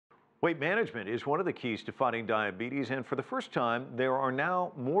Weight management is one of the keys to fighting diabetes, and for the first time, there are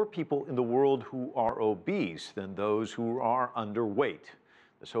now more people in the world who are obese than those who are underweight.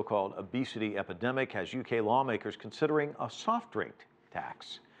 The so-called obesity epidemic has UK lawmakers considering a soft drink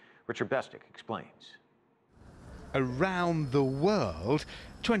tax. Richard Bestic explains. Around the world,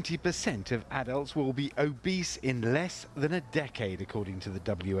 20% of adults will be obese in less than a decade, according to the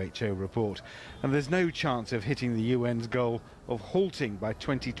WHO report. And there's no chance of hitting the UN's goal of halting by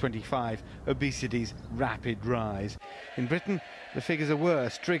 2025 obesity's rapid rise. In Britain, the figures are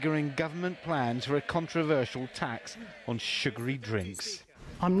worse, triggering government plans for a controversial tax on sugary drinks.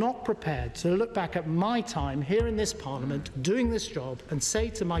 I'm not prepared to look back at my time here in this Parliament doing this job and say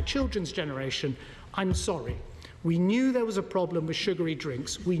to my children's generation, I'm sorry. We knew there was a problem with sugary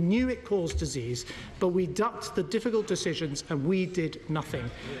drinks, we knew it caused disease, but we ducked the difficult decisions and we did nothing.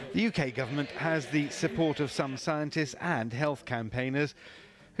 The UK government has the support of some scientists and health campaigners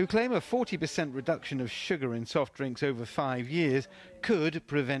who claim a 40% reduction of sugar in soft drinks over 5 years could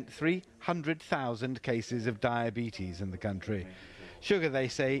prevent 300,000 cases of diabetes in the country. Sugar, they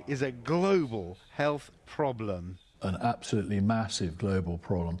say, is a global health problem. An absolutely massive global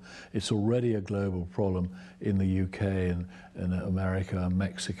problem. It's already a global problem in the UK and in America and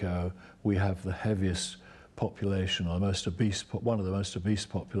Mexico. We have the heaviest population, or most obese, one of the most obese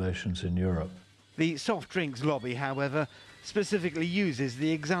populations in Europe. The soft drinks lobby, however, specifically uses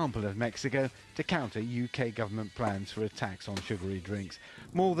the example of Mexico to counter UK government plans for a tax on sugary drinks.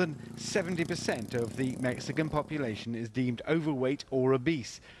 More than 70% of the Mexican population is deemed overweight or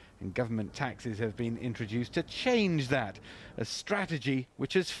obese, and government taxes have been introduced to change that, a strategy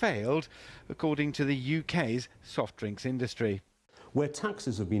which has failed, according to the UK's soft drinks industry. Where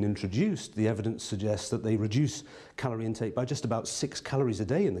taxes have been introduced, the evidence suggests that they reduce calorie intake by just about 6 calories a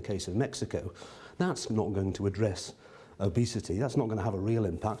day in the case of Mexico. That's not going to address obesity. That's not going to have a real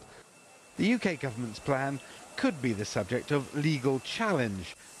impact. The UK government's plan could be the subject of legal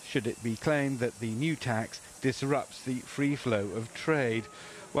challenge, should it be claimed that the new tax disrupts the free flow of trade,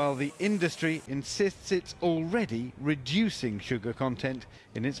 while the industry insists it's already reducing sugar content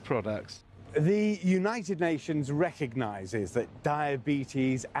in its products. The United Nations recognises that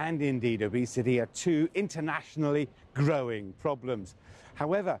diabetes and indeed obesity are two internationally growing problems.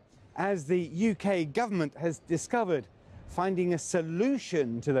 However, as the UK government has discovered, finding a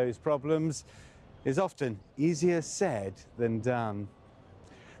solution to those problems is often easier said than done.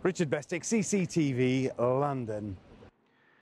 Richard Bestic, CCTV, London.